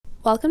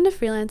Welcome to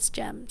Freelance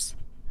Gems,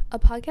 a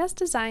podcast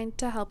designed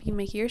to help you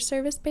make your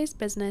service-based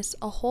business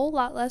a whole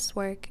lot less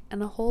work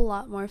and a whole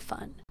lot more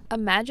fun.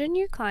 Imagine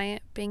your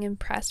client being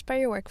impressed by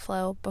your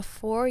workflow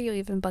before you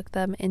even book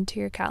them into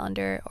your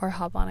calendar or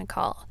hop on a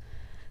call.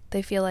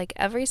 They feel like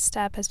every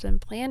step has been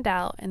planned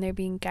out and they're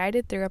being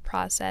guided through a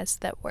process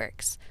that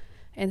works,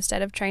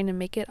 instead of trying to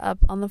make it up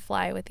on the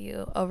fly with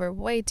you over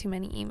way too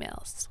many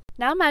emails.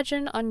 Now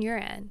imagine on your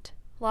end,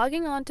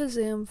 logging on to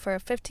Zoom for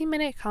a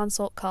 15-minute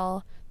consult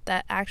call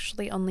that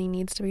actually only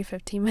needs to be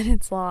 15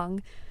 minutes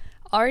long,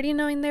 already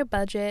knowing their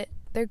budget,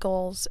 their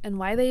goals, and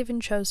why they even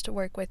chose to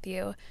work with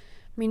you,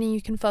 meaning you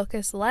can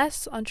focus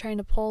less on trying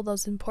to pull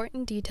those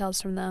important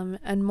details from them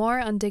and more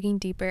on digging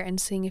deeper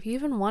and seeing if you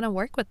even want to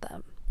work with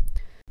them.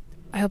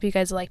 I hope you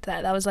guys liked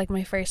that. That was like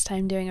my first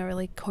time doing a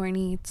really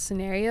corny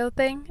scenario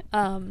thing.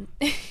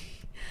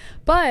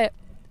 But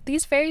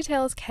these fairy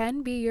tales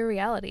can be your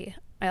reality.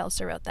 I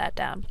also wrote that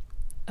down.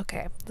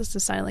 Okay, this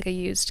is sounding like a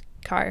used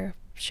car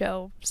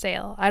show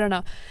sale. I don't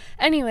know.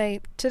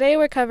 Anyway, today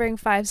we're covering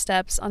 5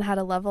 steps on how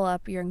to level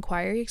up your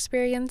inquiry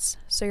experience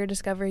so your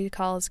discovery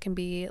calls can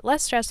be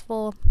less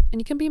stressful and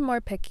you can be more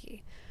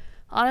picky.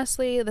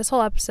 Honestly, this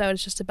whole episode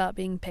is just about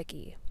being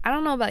picky. I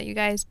don't know about you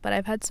guys, but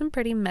I've had some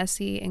pretty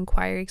messy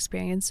inquiry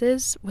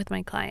experiences with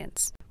my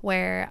clients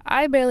where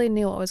I barely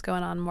knew what was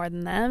going on more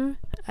than them,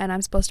 and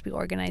I'm supposed to be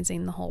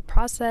organizing the whole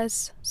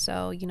process,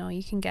 so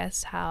you can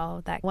guess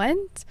how that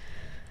went.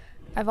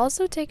 I've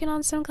also taken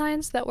on some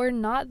clients that were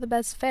not the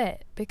best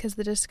fit because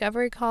the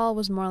discovery call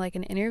was more like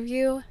an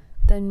interview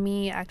than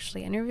me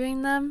actually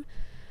interviewing them,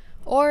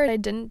 or I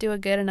didn't do a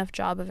good enough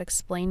job of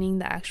explaining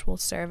the actual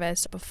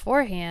service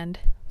beforehand,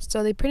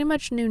 so they pretty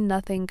much knew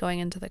nothing going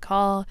into the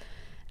call,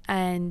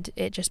 and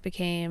it just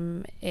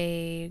became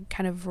a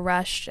kind of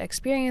rushed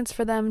experience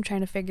for them trying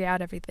to figure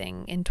out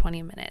everything in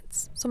 20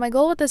 minutes. So my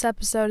goal with this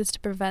episode is to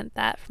prevent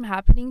that from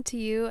happening to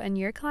you and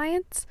your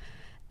clients,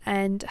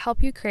 and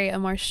help you create a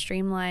more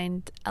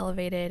streamlined,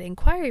 elevated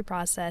inquiry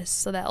process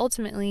so that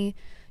ultimately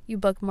you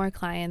book more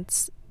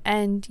clients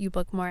and you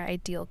book more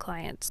ideal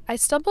clients. I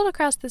stumbled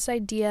across this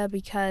idea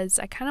because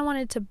I kind of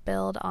wanted to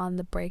build on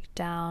the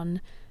breakdown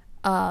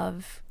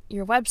of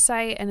your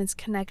website and its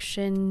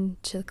connection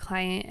to the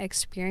client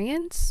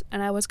experience,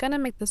 and I was going to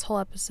make this whole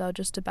episode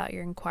just about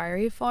your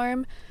inquiry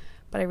form,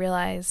 but I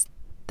realized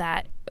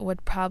that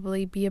would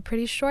probably be a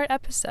pretty short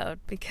episode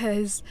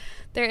because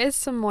there is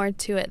some more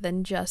to it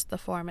than just the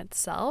form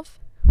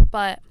itself.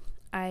 But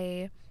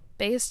I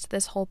based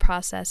this whole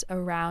process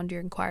around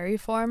your inquiry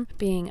form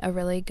being a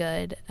really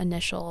good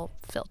initial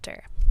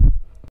filter.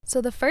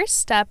 So the first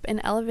step in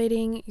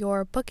elevating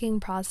your booking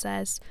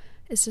process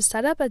is to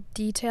set up a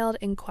detailed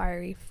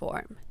inquiry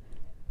form.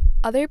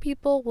 Other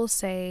people will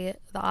say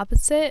the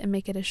opposite and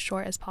make it as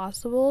short as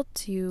possible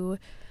to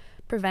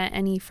prevent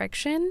any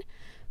friction,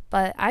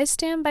 but I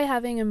stand by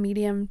having a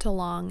medium to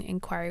long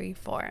inquiry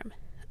form.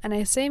 And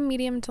I say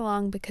medium to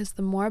long because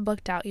the more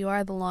booked out you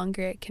are, the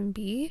longer it can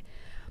be.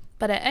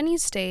 But at any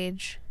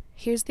stage,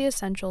 here's the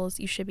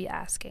essentials you should be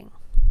asking: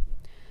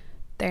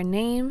 their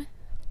name,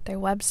 their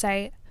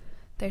website,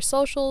 their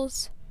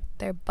socials,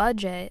 their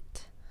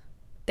budget,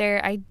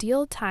 their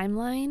ideal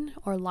timeline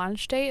or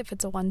launch date if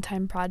it's a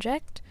one-time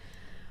project,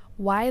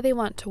 why they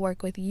want to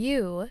work with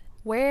you,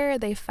 where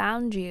they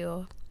found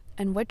you,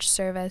 and which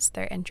service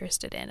they're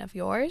interested in of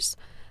yours,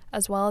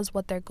 as well as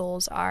what their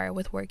goals are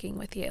with working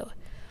with you.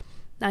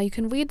 Now, you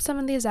can weed some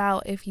of these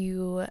out if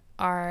you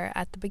are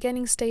at the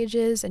beginning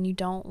stages and you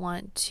don't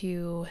want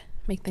to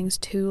make things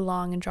too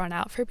long and drawn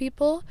out for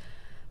people,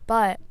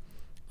 but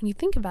when you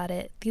think about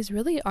it, these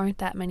really aren't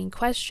that many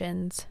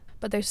questions,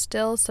 but they're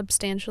still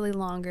substantially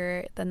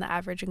longer than the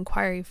average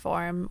inquiry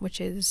form, which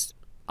is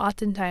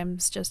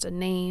oftentimes just a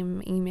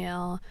name,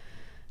 email,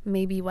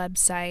 maybe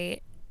website,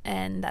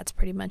 and that's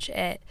pretty much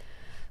it.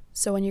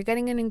 So when you're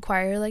getting an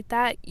inquiry like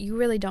that, you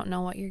really don't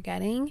know what you're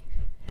getting,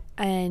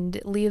 and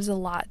it leaves a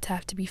lot to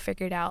have to be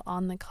figured out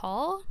on the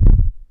call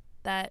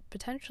that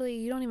potentially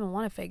you don't even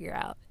want to figure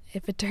out.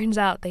 If it turns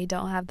out they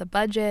don't have the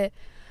budget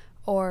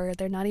or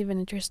they're not even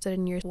interested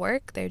in your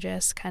work, they're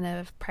just kind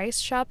of price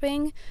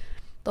shopping,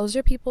 those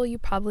are people you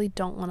probably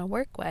don't want to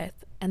work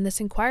with, and this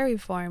inquiry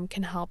form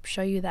can help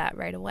show you that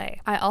right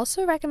away. I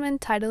also recommend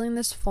titling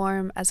this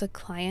form as a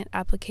client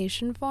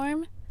application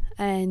form.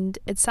 And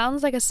it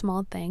sounds like a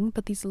small thing,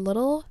 but these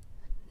little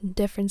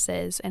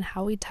differences in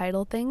how we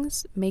title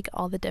things make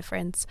all the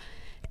difference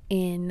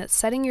in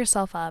setting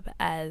yourself up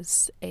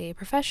as a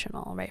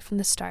professional right from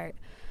the start.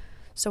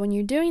 So when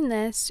you're doing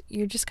this,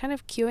 you're just kind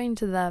of cueing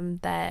to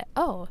them that,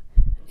 oh,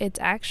 it's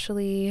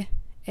actually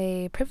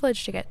a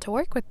privilege to get to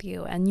work with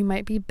you, and you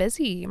might be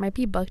busy, you might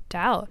be booked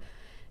out,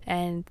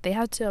 and they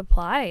have to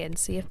apply and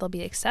see if they'll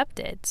be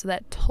accepted. So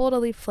that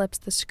totally flips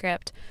the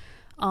script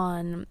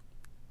on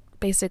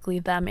basically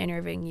them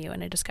interviewing you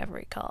in a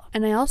discovery call.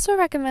 And I also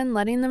recommend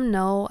letting them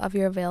know of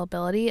your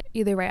availability,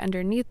 either right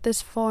underneath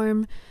this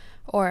form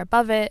or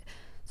above it,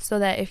 so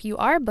that if you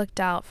are booked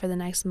out for the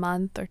next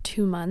month or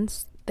 2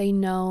 months, they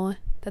know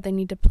that they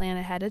need to plan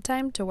ahead of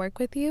time to work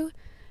with you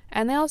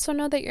And they also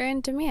know that you're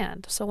in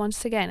demand. So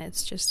once again,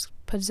 it's just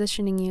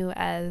positioning you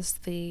as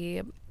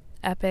the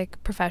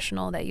epic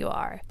professional that you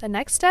are. The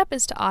next step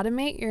is to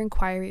automate your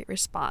inquiry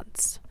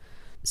response.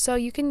 So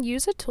you can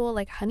use a tool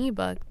like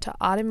HoneyBook to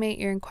automate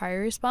your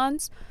inquiry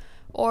response,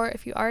 or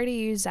if you already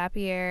use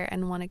Zapier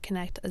and want to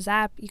connect a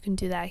Zap, you can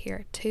do that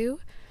here too.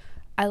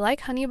 I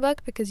like HoneyBook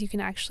because you can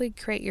actually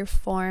create your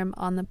form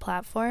on the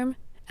platform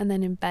and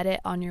then embed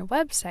it on your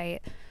website.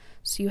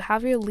 So you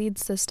have your lead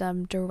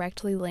system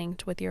directly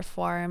linked with your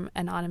form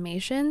and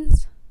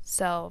automations.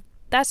 So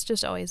that's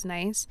just always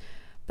nice.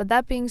 But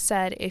that being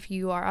said, if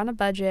you are on a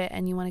budget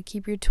and you want to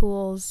keep your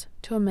tools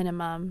to a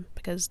minimum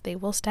because they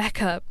will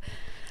stack up,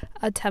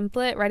 a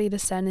template ready to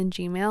send in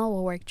Gmail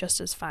will work just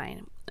as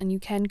fine. And you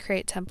can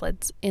create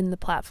templates in the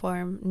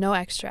platform, no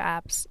extra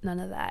apps, none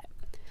of that.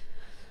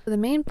 The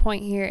main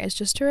point here is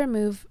just to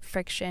remove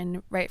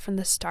friction right from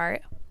the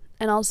start,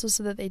 and also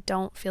so that they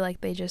don't feel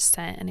like they just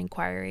sent an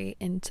inquiry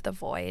into the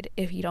void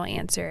if you don't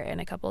answer in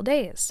a couple of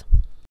days.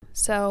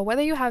 So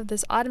whether you have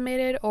this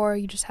automated or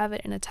you just have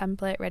it in a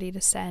template ready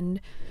to send,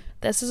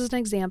 this is an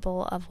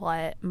example of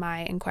what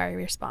my inquiry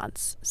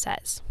response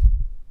says.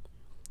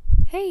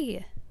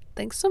 Hey,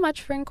 thanks so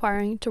much for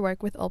inquiring to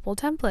work with Opal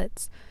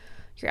Templates.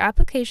 Your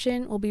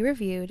application will be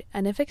reviewed,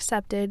 and if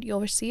accepted,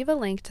 you'll receive a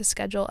link to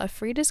schedule a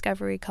free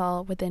discovery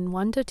call within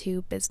 1 to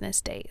 2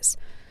 business days.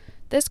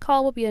 This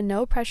call will be a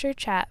no-pressure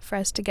chat for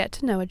us to get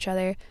to know each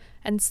other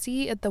and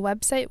see if the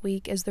website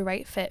week is the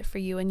right fit for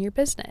you and your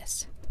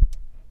business.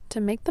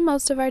 To make the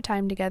most of our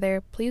time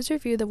together, please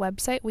review the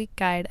website week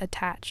guide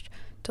attached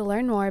to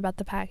learn more about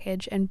the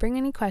package and bring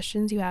any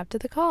questions you have to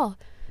the call.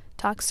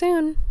 Talk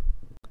soon!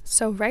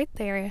 So right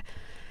there,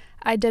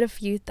 I did a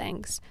few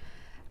things.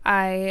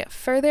 I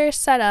further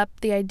set up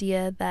the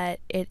idea that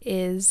it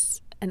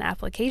is an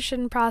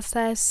application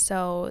process,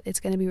 so it's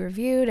going to be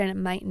reviewed and it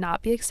might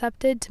not be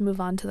accepted to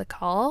move on to the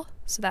call.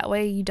 So that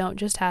way you don't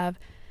just have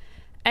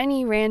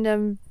any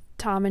random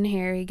Tom and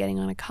Harry getting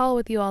on a call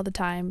with you all the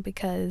time,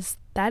 because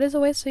that is a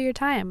waste of your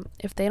time.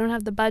 If they don't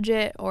have the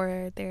budget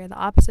or they're the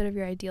opposite of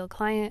your ideal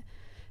client,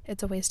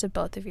 it's a waste of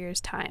both of your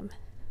time.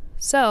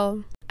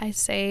 So I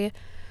say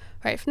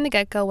right from the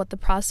get-go what the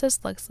process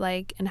looks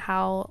like and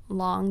how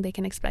long they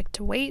can expect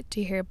to wait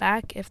to hear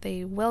back if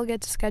they will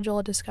get to schedule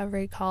a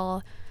discovery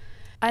call.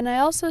 And I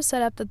also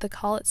set up that the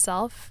call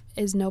itself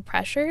is no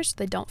pressure, so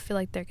they don't feel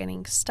like they're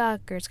getting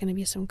stuck or it's going to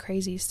be some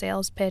crazy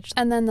sales pitch.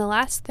 And then the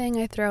last thing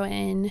I throw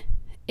in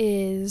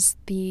is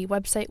the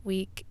website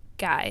week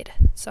guide.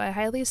 So I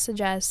highly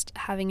suggest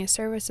having a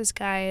services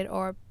guide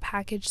or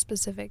package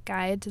specific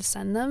guide to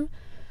send them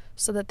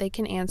so that they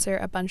can answer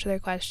a bunch of their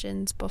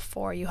questions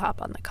before you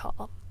hop on the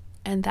call.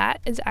 And that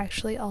is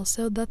actually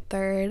also the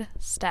third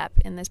step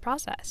in this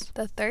process.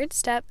 The third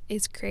step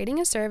is creating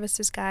a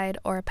services guide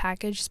or a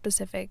package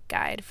specific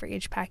guide for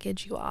each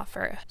package you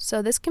offer.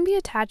 So this can be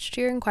attached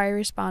to your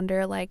inquiry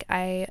responder like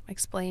I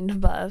explained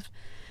above,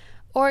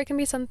 or it can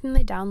be something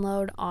they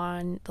download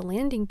on the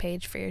landing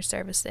page for your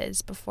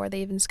services before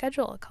they even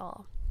schedule a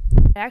call.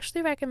 I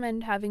actually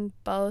recommend having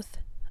both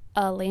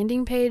a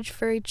landing page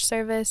for each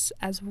service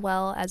as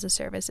well as a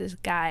services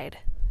guide,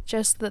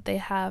 just so that they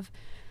have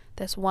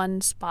this one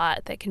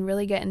spot that can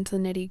really get into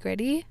the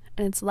nitty-gritty,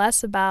 and it's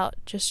less about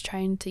just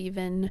trying to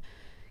even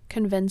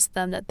convince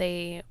them that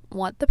they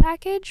want the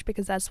package,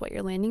 because that's what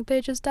your landing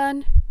page has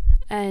done,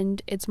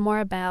 and it's more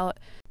about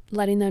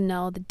letting them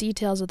know the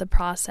details of the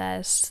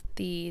process,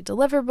 the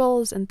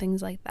deliverables, and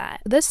things like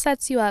that. This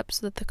sets you up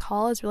so that the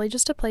call is really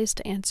just a place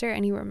to answer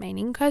any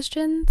remaining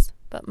questions,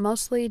 but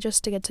mostly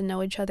just to get to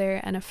know each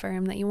other and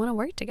affirm that you want to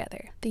work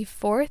together. The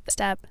fourth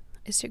step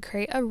is to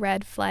create a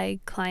red flag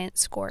client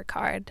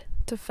scorecard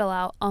to fill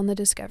out on the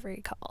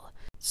discovery call.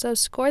 So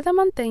score them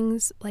on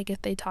things like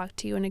if they talk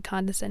to you in a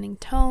condescending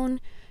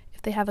tone,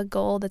 if they have a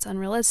goal that's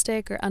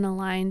unrealistic or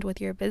unaligned with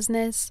your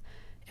business,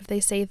 if they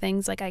say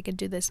things like I could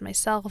do this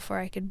myself or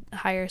I could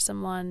hire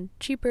someone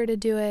cheaper to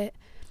do it,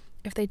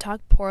 if they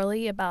talk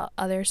poorly about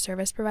other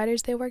service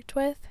providers they worked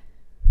with,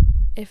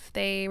 if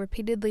they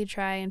repeatedly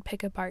try and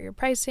pick apart your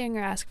pricing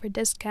or ask for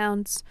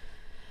discounts,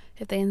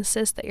 if they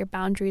insist that your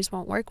boundaries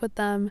won't work with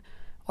them,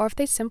 or if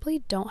they simply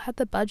don't have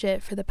the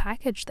budget for the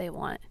package they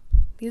want.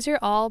 These are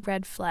all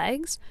red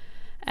flags.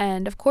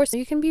 And of course,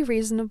 you can be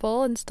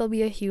reasonable and still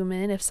be a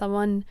human. If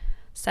someone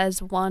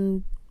says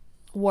one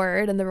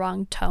word in the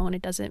wrong tone,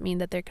 it doesn't mean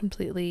that they're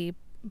completely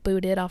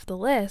booted off the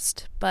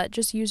list, but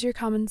just use your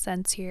common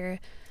sense here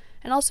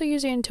and also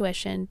use your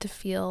intuition to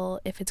feel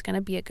if it's going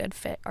to be a good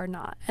fit or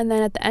not. And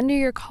then at the end of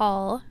your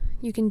call,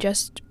 you can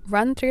just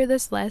run through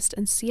this list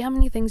and see how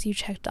many things you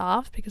checked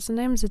off, because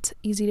sometimes it's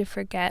easy to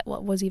forget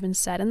what was even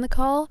said in the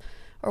call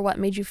or what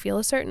made you feel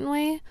a certain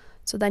way.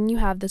 So then you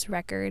have this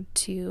record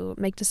to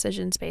make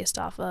decisions based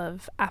off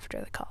of after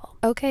the call.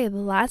 Okay, the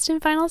last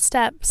and final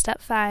step,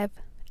 step 5,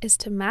 is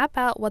to map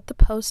out what the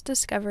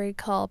post-discovery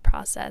call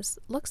process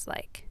looks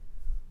like.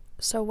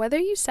 So whether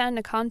you send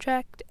a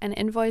contract and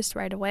invoice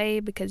right away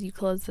because you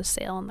close the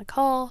sale on the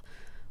call,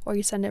 or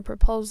you send a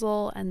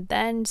proposal and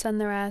then send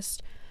the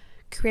rest,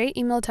 Create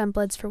email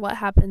templates for what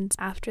happens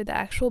after the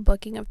actual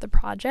booking of the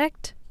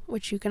project,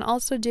 which you can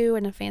also do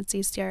in a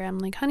fancy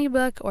CRM like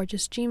Honeybook or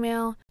just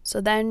Gmail.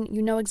 So then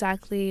you know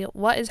exactly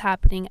what is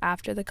happening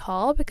after the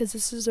call, because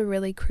this is a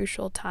really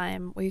crucial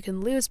time where you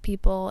can lose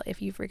people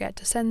if you forget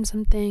to send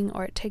something,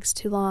 or it takes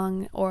too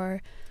long,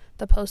 or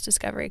the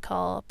post-discovery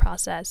call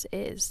process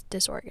is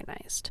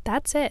disorganized.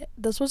 That's it.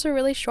 This was a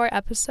really short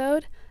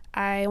episode.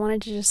 I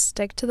wanted to just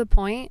stick to the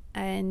point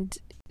and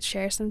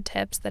share some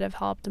tips that have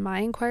helped my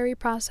inquiry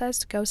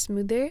process go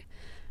smoother.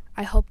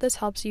 I hope this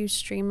helps you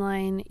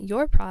streamline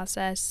your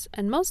process,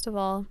 and most of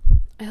all,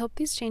 I hope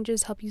these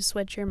changes help you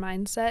switch your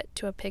mindset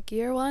to a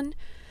pickier one,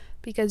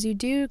 because you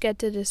do get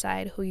to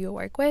decide who you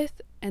work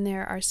with, and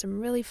there are some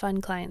really fun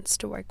clients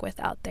to work with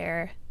out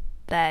there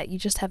that you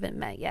just haven't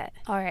met yet.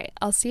 All right,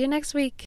 I'll see you next week.